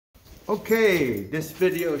Okay, this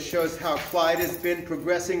video shows how Clyde has been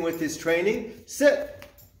progressing with his training. Sit.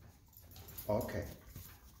 Okay.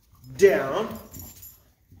 Down.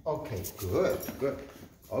 Okay, good, good.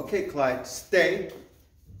 Okay, Clyde, stay.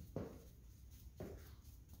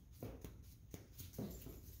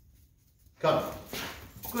 Come.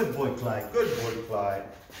 Good boy, Clyde. Good boy, Clyde.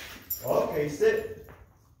 Okay, sit.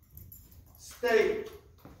 Stay.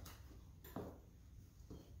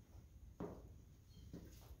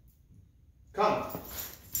 Come.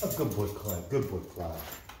 Oh, good boy, Clyde. Good boy, Clyde.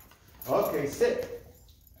 Okay, sit.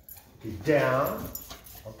 Okay, down.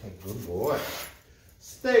 Okay, good boy.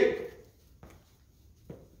 Stay.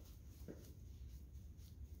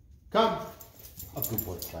 Come. Oh, good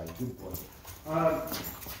boy, Clyde. Good boy.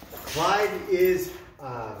 Clyde is,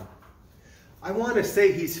 I want to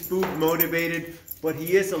say he's food motivated, but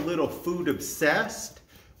he is a little food obsessed,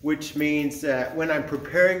 which means that when I'm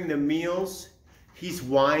preparing the meals, he's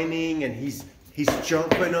whining and he's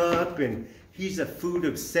jumping up and he's a food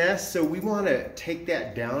obsessed. So we want to take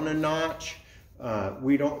that down a notch.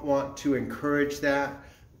 We don't want to encourage that.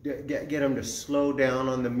 Get him to slow down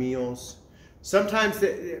on the meals. Sometimes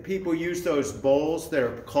people use those bowls that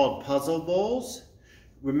are called puzzle bowls.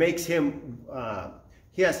 It makes him,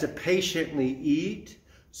 he has to patiently eat.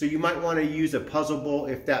 So you might want to use a puzzle bowl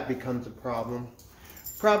if that becomes a problem.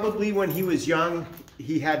 Probably when he was young,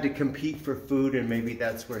 he had to compete for food and maybe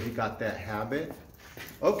that's where he got that habit.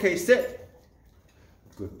 Okay, sit.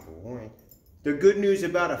 Good boy. The good news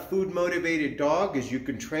about a food motivated dog is you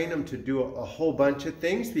can train them to do a whole bunch of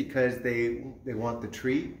things because they want the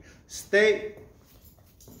treat. Stay.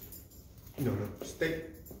 No, stay.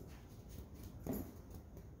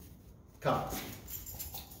 Come.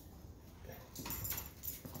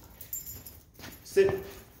 Sit.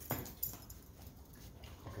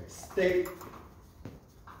 Okay, stay.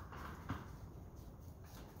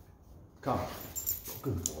 Come.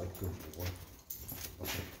 Good boy, good boy.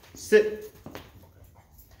 Okay, sit.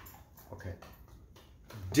 Okay.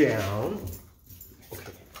 Down.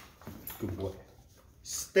 Okay, good boy.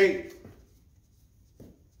 Stay.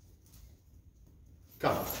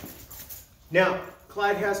 Come. Now,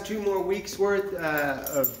 Clyde has 2 more weeks worth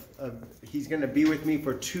he's going to be with me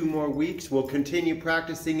for 2 more weeks. We'll continue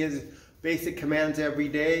practicing his basic commands every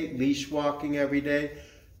day, leash walking every day.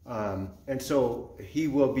 And so he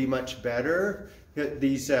will be much better.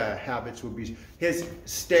 These habits will be, his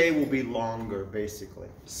stay will be longer basically.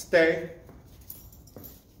 Stay.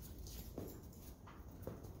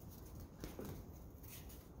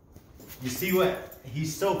 You see what?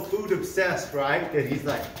 He's so food obsessed, right? That he's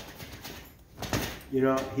like, you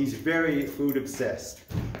know, he's very food obsessed.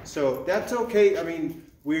 So that's okay. I mean,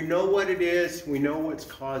 we know what it is. We know what's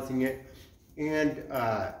causing it. And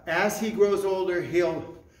as he grows older,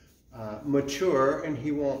 he'll mature and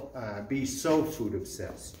he won't be so food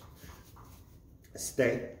obsessed.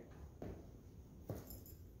 Stay.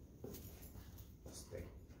 Stay.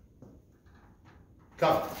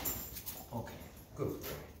 Come. Okay, good.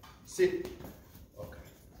 Sit. Okay.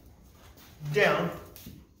 Down.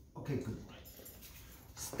 Okay, good.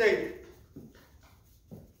 Stay.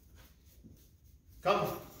 Come.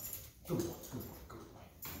 Good boy, good boy, good boy.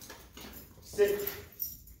 Sit.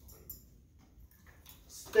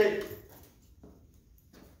 Stay.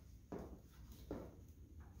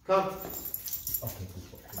 Come. Okay, good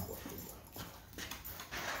boy, good boy, good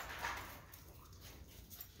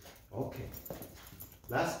boy. Okay.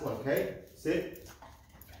 Last one, okay? Sit.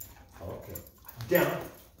 Okay. Down.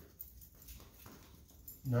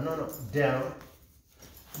 No. Down.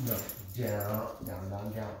 No. Down.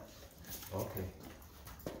 Okay.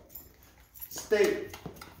 Stay.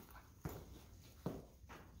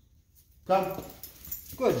 Come.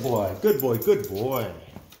 Good boy, good boy, good boy.